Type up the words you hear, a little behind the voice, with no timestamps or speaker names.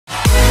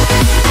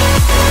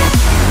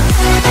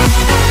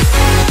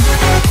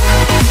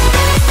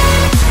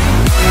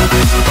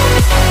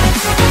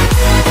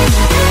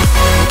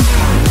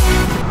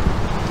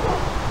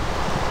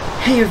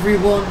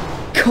everyone,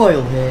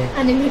 Kyle here,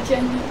 And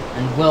Imogen.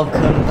 and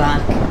welcome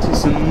back to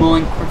some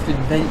Minecraft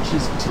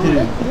Adventures 2.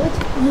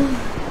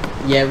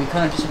 Yeah, we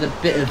kind of just had a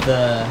bit of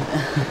a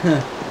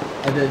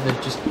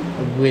just a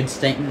weird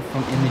statement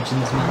from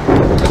Imogen's map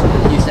just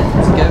a few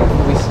seconds ago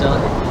before we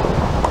started.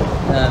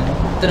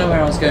 Don't know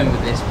where I was going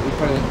with this, but we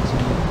probably went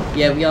to...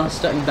 Yeah, we are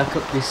starting back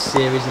up this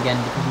series again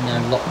because, you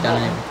know,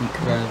 lockdown and everything,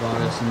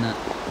 coronavirus and that.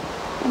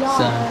 Yeah.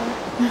 So,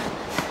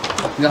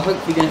 we are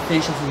hopefully going to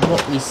finish off with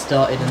what we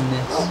started on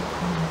this.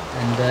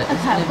 And it's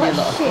Okay, going to I've be a got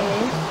lot of fun.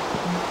 shears.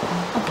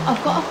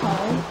 I've got a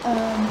hoe.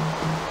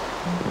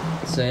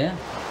 So yeah,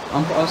 I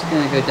was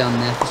going to go down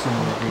there for some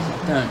other reason.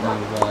 I don't know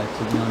why,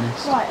 to be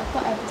honest. Right, I've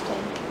got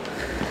everything.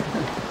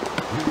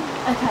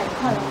 Okay,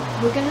 Kyle,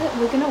 we're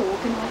gonna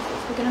organise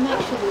this. We're gonna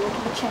make sure we all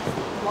have a chest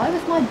in. Why was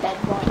my bed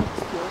right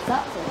next to yours?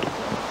 That's awful.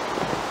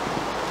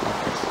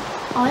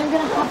 I'm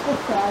gonna have the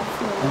third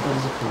floor. Oh, that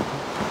is a creeper.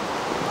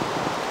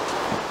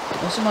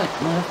 Also, my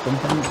left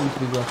bumper doesn't seem to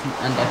be working,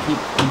 and I keep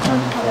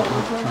trying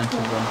to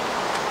run.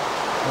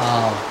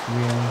 Oh,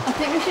 really? I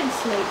think we should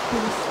sleep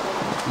through this one.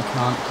 You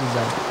can't, because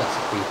that's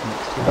a creeper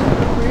next to it.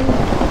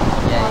 Really?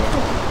 Yeah,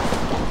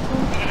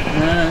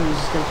 No,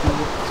 it's just going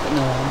to be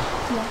no arms.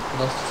 Yeah.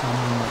 I lost the time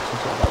and like some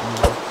sort of that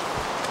noise.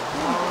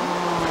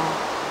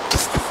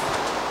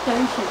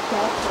 Don't shoot,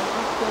 careful.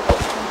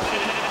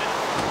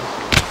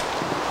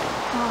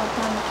 Oh,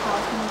 damn, the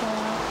cow's gonna go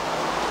out.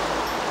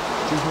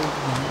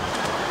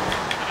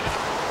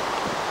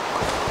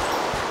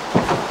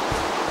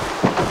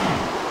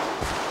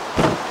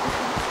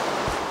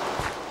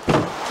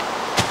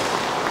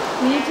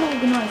 We need to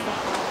organise that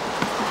house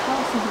because the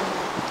house is in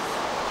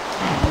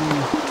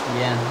there.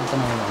 Yeah, I don't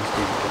know what I was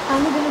doing. And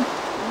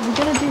we're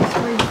gonna do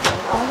three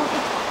things.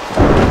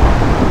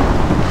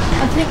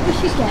 I think we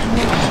should get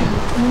more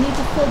cheese and we need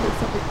to fill this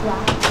up with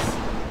grass.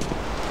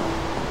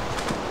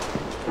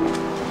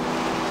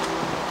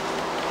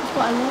 It's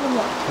got a lot of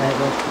work. Okay,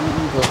 well, let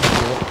me go to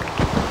walk.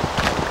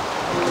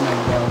 No,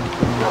 well,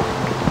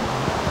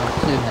 I'll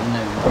soon have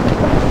noon.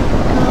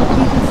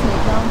 You can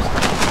sleep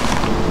downstairs.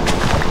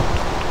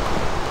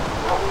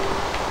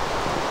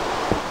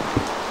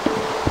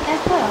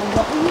 FYI,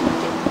 what were you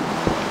doing?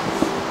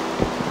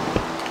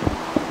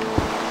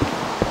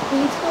 We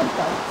need to go to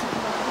boat to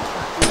come out of the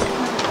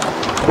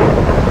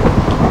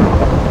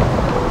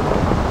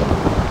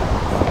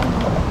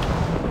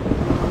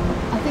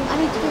I think I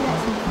need to go get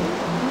some food.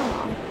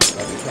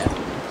 I'll be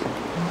careful.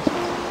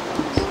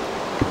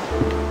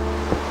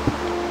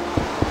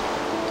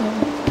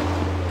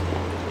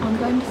 I'm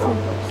going to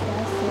sleep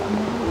upstairs, so I'm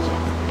going to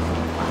check.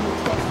 I need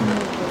to get some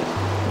more wood.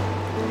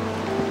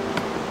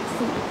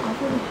 See, I've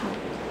already had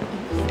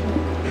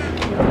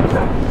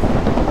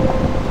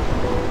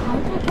how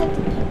did I get to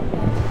keep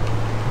bed?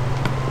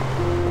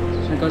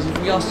 So guys, if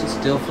we are stood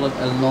still for like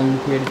a long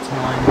period of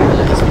time,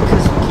 it's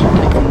because we keep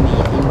clicking the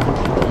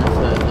infantry banner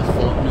for the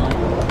Fortnite.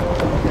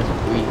 Because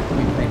we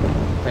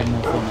play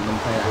more Fortnite than we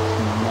play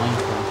actual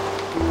Minecraft.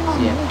 So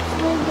yeah.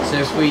 So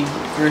if we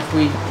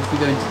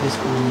go into this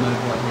mode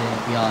right here,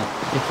 we are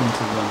clicking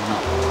to run,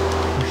 not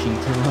pushing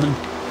to run.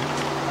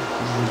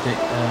 Which is a bit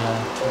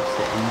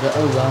upsetting. But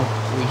oh well,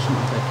 we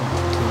shouldn't play Fortnite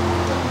for too long,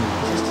 but you know,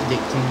 it's just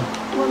addicting.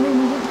 Well, I mean,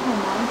 we didn't play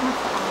Minecraft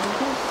for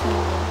ages, so...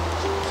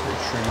 So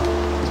true.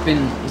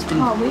 It's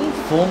been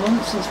 4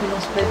 months since we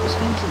last played this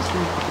game,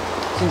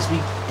 since we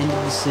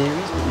ended the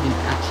series, but we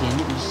didn't actually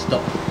end it, we just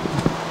stopped.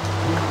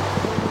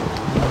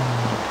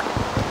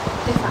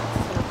 This axe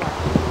is gonna break.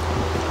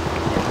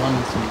 Yeah, one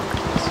needs to make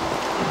this.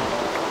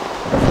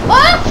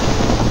 Ah!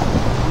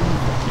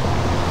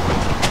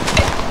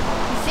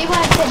 You see why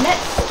I said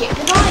let's skip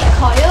the night,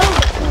 Kyle?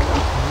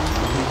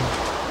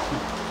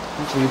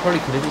 Actually, we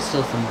probably could if it's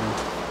still thundering.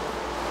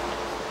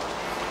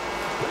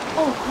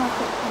 Oh,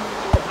 perfect.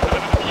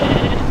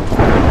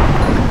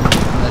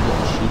 That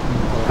little sheep in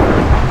the hole.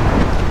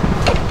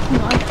 No,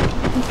 I don't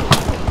think it's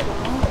pretty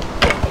well.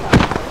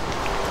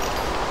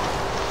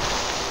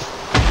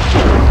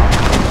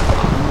 I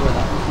wonder where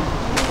that was.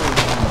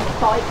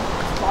 Bite.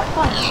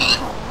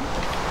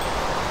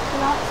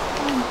 Relax.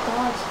 Oh my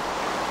god.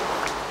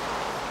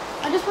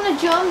 I just want to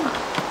jump.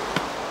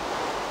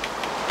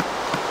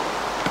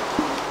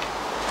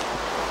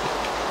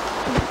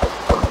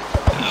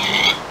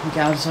 Okay,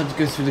 I decided to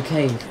go through the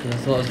cave because I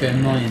thought I was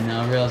going mining.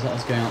 Now I realised that I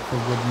was going out for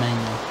wood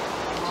mainly.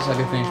 Just so I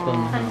could finish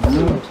building the house.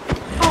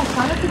 Oh,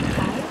 kind of good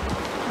fight.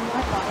 I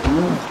like that.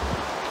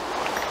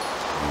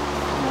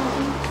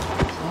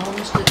 Oh,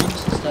 Mr.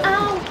 Stuff.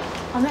 Ow!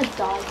 I'm gonna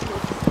die to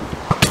this.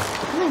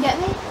 Come and get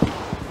me.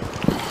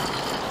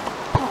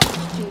 Oh,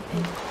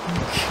 stupid.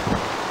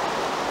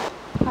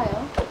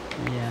 Kyle,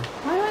 Yeah.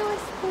 why do I always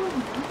spawn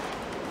here?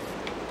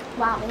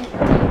 Wow, in a deep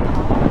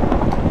part.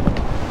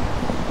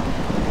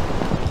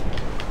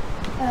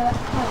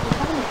 Kyle, we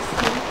have an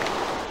escape.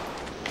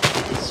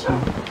 It's you. I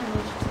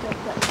need you to go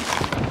get me.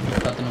 I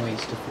don't know where your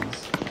stuff is.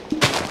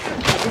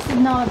 Okay, this is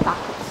now a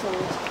backup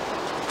sword.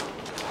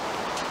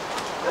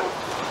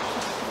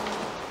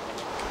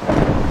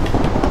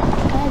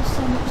 I had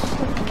so much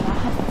stuff in there. I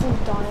had full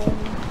diamond,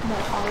 no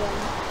iron.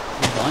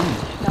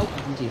 Diamond. Nope. I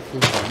can do full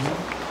damage.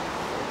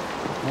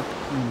 Nope,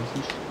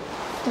 message.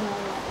 Don't know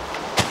yet.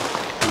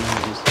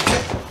 Messages.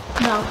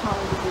 No, I can't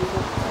really do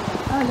that. Okay.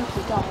 Oh, look,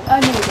 he died. Oh,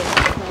 no, he didn't.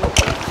 No.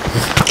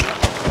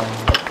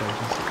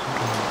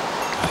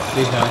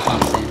 Dude, no, I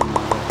can't say anything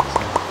either,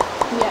 so.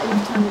 Yeah,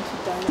 you've turned into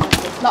a donut.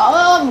 It's like,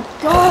 oh my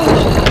god!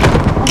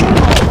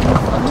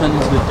 I've turned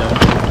into a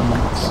donut for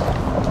months.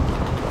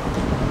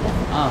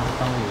 Ah, I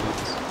can't really eat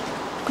this.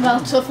 Well,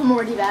 tough, I'm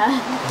already there.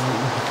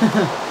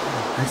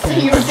 So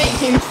Okay. you're a bit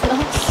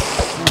useless.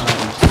 No,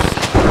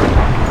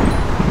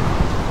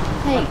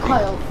 Hey,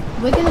 Kyle,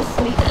 we're gonna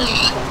sleep through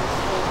this thing,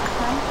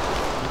 okay?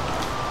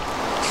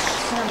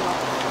 No, I'm not.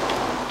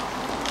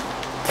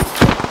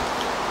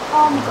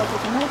 Oh my god,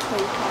 there's no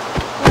creeper.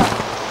 Well,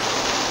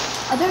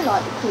 I don't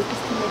like the creepers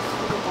to live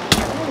through the day.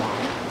 I don't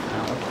like it.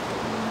 Ow.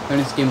 When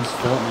this game was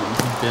Fortnite, you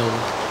can build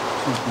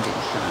so you can get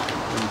shot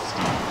and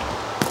stuff.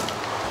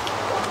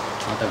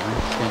 I don't know,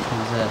 just going to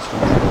my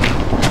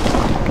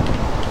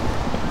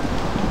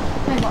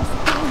Hey, what's the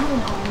point of having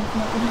arms?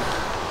 Not gonna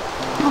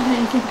have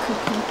anything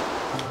cooking.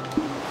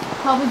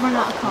 How we run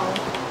out of coal?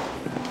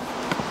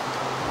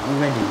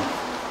 already.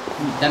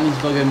 That means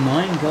if I go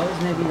mine,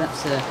 guys, maybe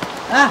that's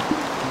ah!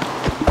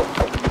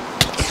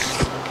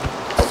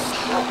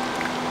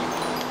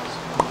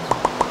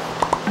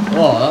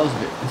 Oh, that was a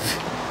bit...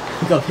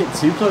 I got a bit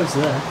too close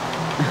there.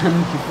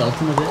 You felt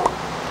him a bit.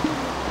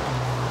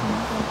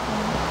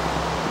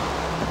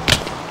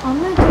 I'm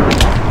gonna do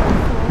that.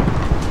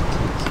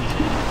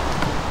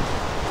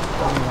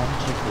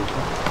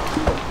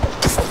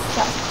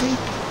 That's creepy.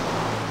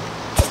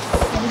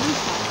 What did you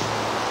say?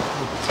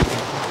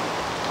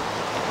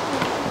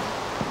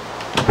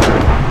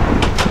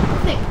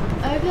 Think,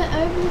 over the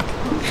time.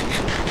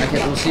 Okay,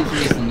 we'll see for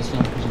this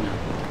one, because you know.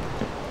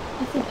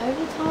 I think over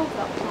the time I've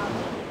got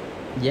planning.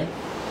 Yeah?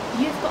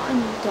 You've gotten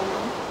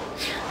dumber,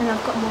 and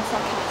I've got more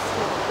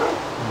sarcastic.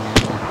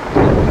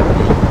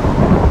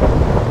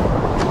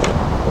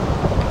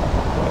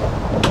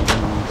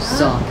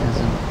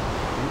 Sarcasm.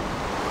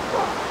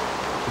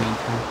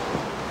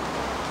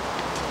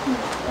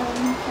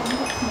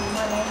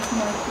 My name's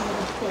Michael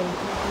with a P, and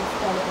I can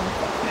spell it in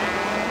the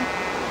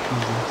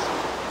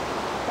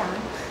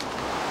Dan.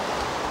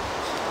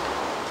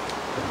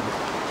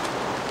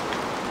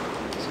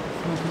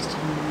 Focus to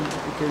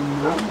go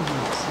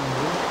normal, so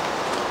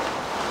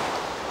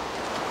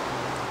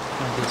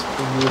this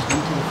always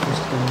wanted the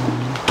first to go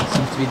normal. It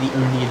seems to be the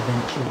only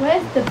adventure.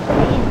 Where's the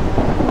brain?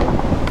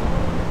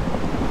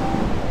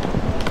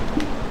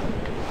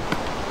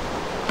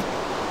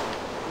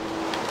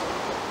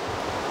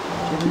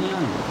 Do you have any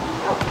iron?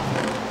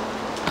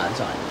 Ah, it's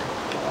iron.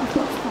 I've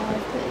got 5,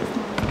 but it's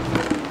not.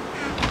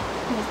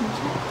 Here's my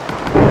check.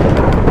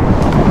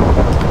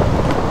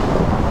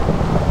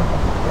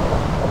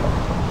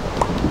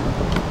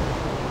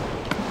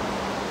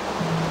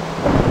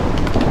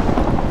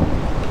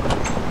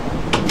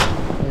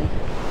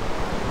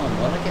 Oh,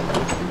 what did I get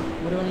that?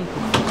 What do I need to do?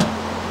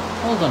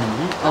 Hold on a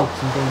minute. Oh,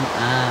 because I'm going...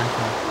 Ah,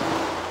 okay.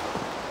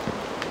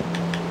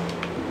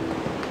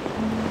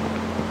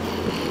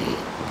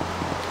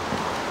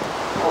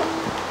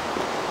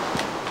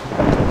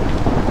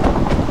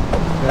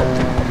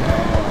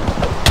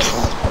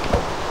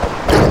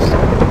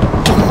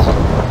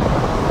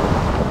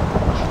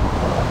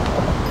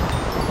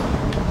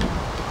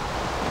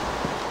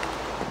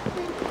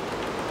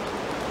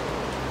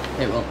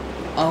 Okay, well,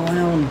 oh, I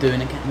know what I'm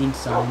doing. I can't need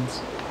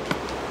signs.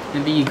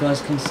 Maybe you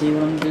guys can see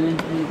what I'm doing,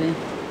 maybe?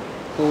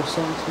 4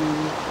 signs,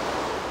 maybe?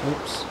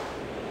 Oops.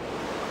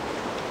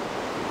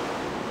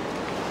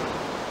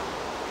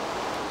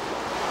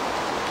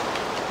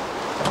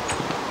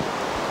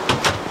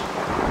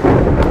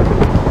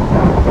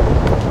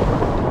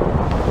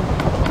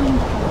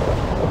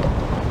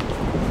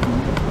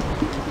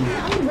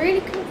 I'm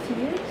really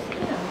confused.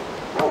 Yeah.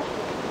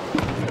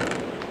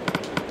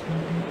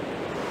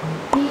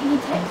 He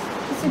takes.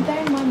 So bear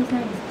in mind his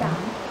name is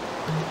Dan.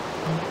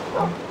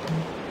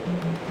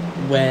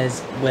 Where's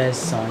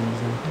signs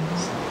then?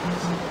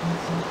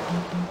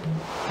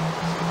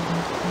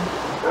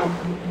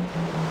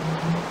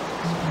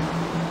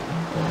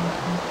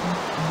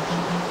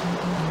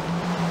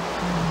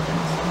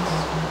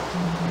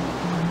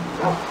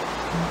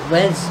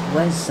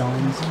 Where's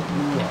signs?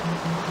 Yeah.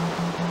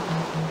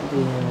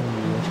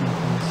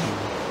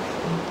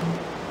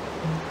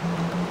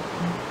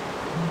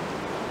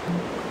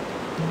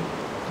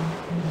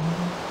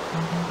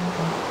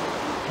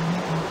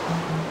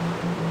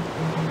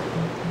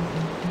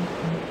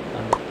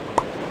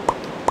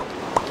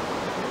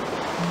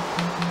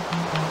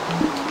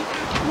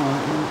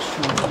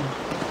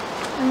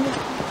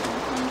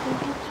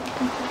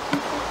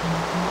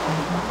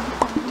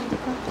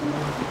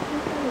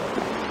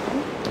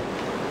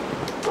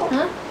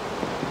 Huh?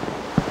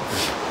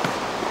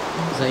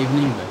 Is that even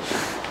English?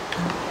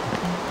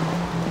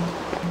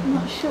 I'm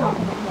not sure what it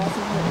was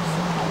and what it's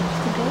supposed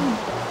to be.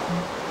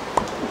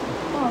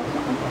 Oh, I've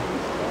got this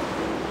bit.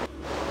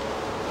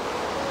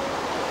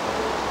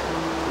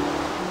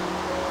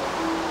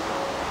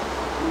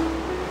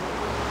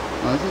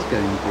 Oh, this is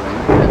going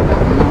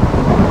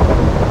great.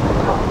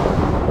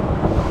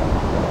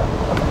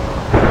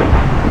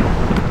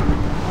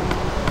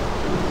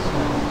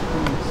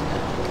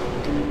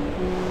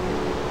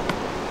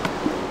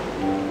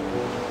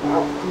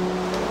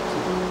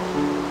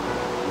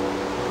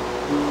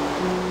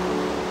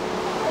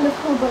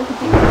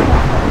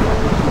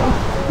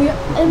 Yeah,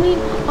 I mean,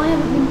 I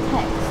haven't been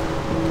text.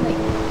 Like,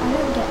 I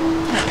don't get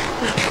text.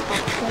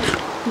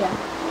 Yeah.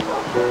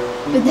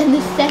 But then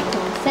the second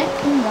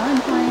I'm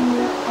playing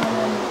with,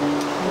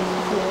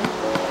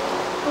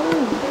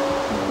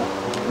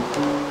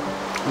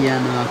 Yeah,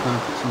 no, I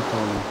can't put some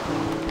coal in.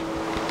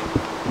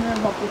 I'm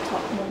gonna rob the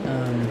top one.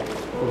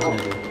 What was I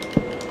gonna do?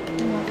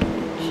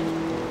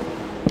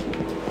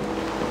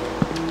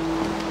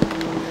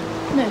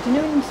 No, do you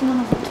know when someone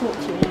has to talk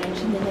to you in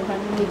English and then they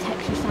randomly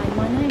text you saying,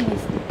 my name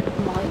is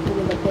Michael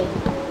with a B?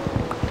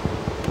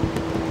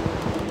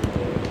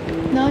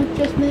 No,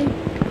 just me?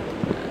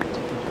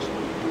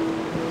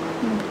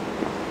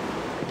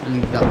 I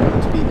need that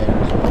one to be there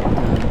as well.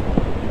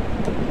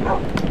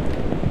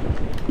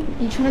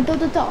 Are you trying to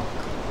build a dock?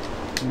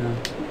 No.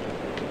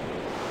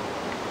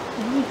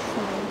 What are you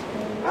trying to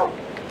build?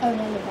 Oh, an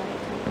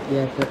elevator.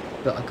 Yeah,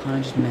 but I kind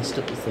of just messed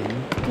up the thing.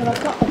 Well,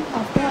 I've got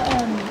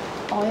iron.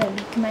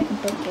 You can make a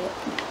bucket.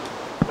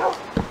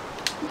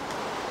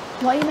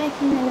 What are you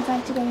making an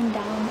elevator going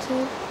down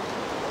to?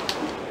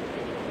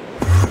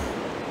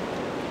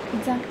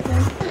 Exactly.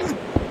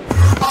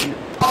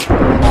 Oh,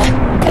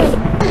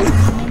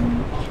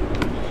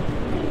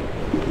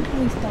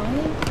 he's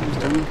dying.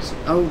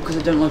 Oh, because I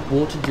don't like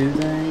water, do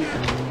they?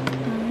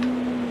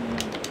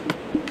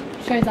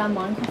 Shows our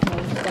Minecraft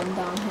mode has gone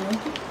downhill.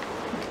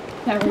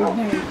 Very, very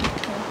quickly.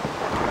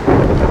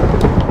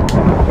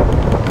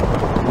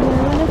 Yeah,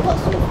 when I've got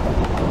some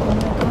I'm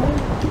gonna go.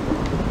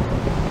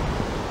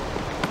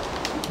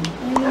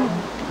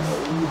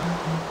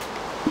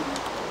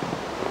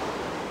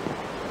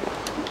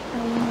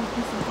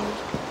 Piece of wood.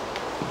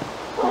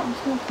 I'm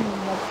smoking a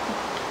lobster.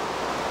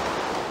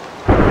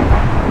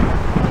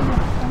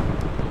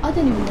 I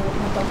don't even know what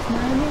my dog's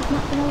name is,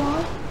 not gonna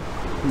lie.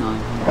 No.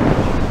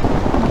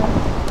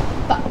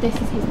 But this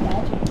is his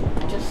bed,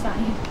 just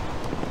saying.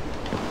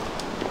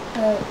 I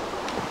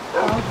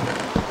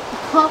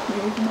can't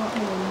move, not the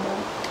window.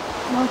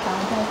 My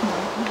bad, there's no.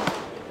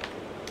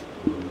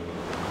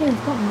 Here,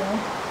 we've got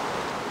milk.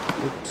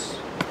 Oops.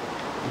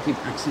 I keep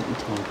accidentally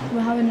talking.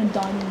 We're having a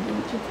diamond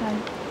each, okay?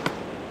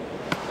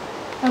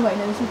 Oh wait,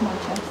 no, this is my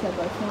chest, they're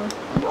both mine.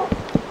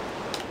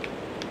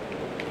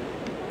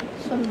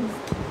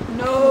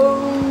 No,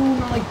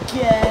 not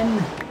again.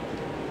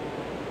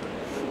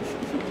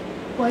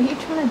 What are you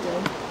trying to do?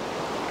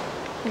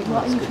 Wait,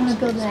 what are you trying to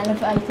build an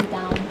elevator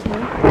down to?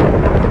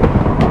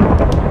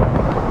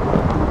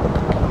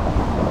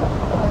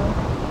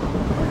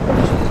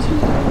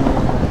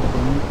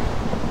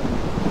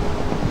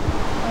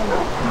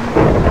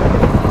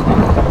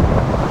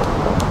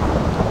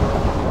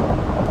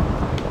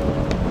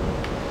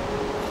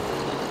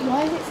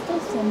 Why is it still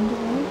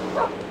sending?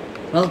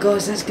 Well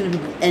guys, that's going to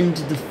be the end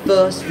of the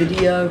first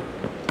video.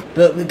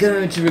 But we're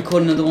going to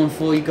record another one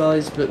for you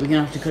guys, but we're going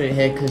to have to cut it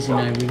here because, you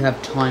know, we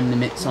have time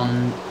limits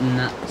on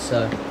that,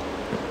 so.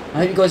 I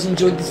hope you guys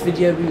enjoyed this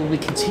video. We will be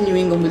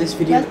continuing on with this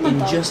video in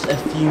just a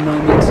few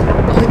moments. I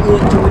hope you all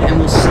enjoyed, and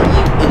we'll see you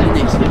in the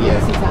next video.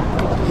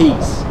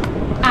 Peace.